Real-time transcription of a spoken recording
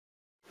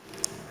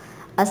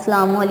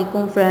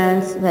अस्सलामुअलैकुम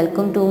friends,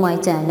 welcome to my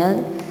channel.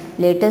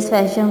 Latest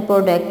fashion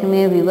product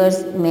में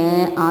viewers,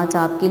 मैं आज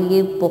आपके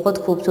लिए बहुत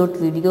खूबसूरत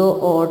वीडियो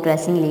और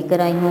ड्रेसिंग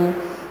लेकर आई हूँ।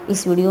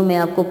 इस वीडियो में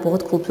आपको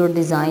बहुत खूबसूरत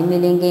डिज़ाइन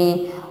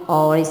मिलेंगे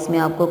और इसमें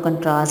आपको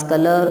कंट्रास्ट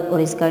कलर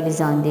और इसका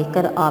डिज़ाइन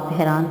देखकर आप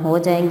हैरान हो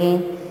जाएंगे।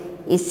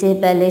 इससे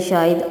पहले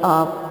शायद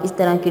आप इस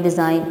तरह के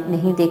डिज़ाइन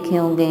नहीं देखे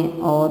होंगे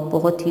और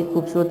बहुत ही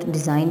खूबसूरत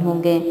डिज़ाइन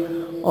होंगे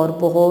और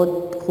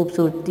बहुत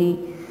खूबसूरती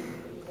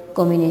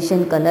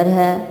कॉम्बिनेशन कलर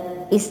है।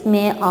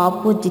 इसमें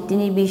आपको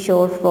जितनी भी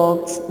शॉर्ट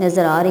फ्रॉक्स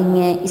नज़र आ रही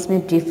हैं,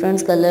 इसमें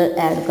डिफरेंट कलर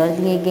ऐड कर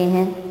दिए गए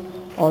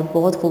हैं और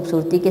बहुत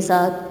खूबसूरती के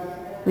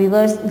साथ।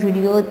 व्यूअर्स,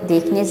 वीडियो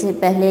देखने से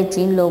पहले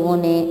जिन लोगों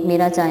ने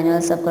मेरा चैनल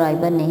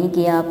सब्सक्राइबर नहीं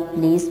किया,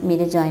 प्लीज़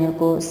मेरे चैनल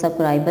को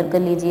सब्सक्राइबर कर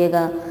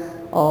लीजिएगा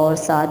और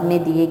साथ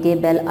में दिए गए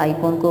बेल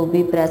आइकॉन को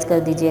भी प्रेस कर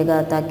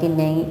दीजिएगा ताकि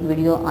नई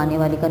वीडियो आने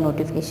वाली का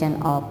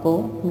नोटिफिकेशन आपको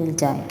मिल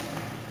जाए,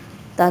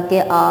 ताकि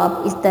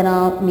आप इस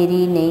तरह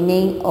मेरी नई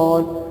नई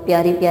और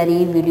प्यारी प्यारी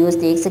वीडियोस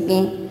देख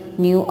सकें,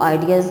 न्यू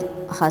आइडियाज़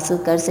हासिल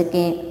कर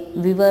सकें।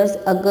 व्यूअर्स,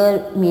 अगर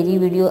मेरी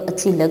वीडियो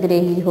अच्छी लग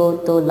रही हो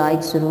तो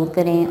लाइक ज़रूर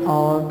करें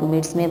और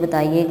कमेंट्स में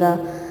बताइएगा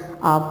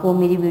आपको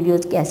मेरी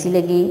वीडियोस कैसी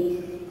लगी।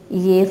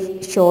 ये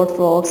शॉर्ट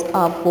फ्रॉक्स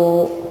आपको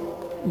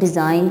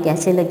डिज़ाइन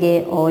कैसे लगे,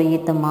 और ये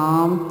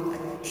तमाम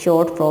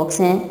शॉर्ट फ्रॉक्स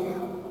हैं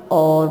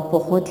और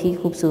बहुत ही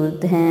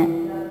खूबसूरत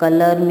हैं।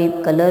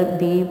 कलर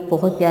भी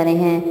बहुत प्यारे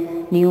हैं,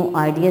 न्यू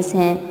आइडियाज़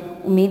हैं।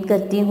 उम्मीद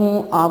करती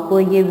हूँ आपको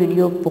ये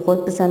वीडियो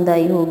बहुत पसंद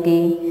आई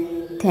होगी।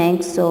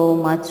 Thanks so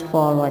much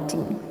for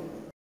watching.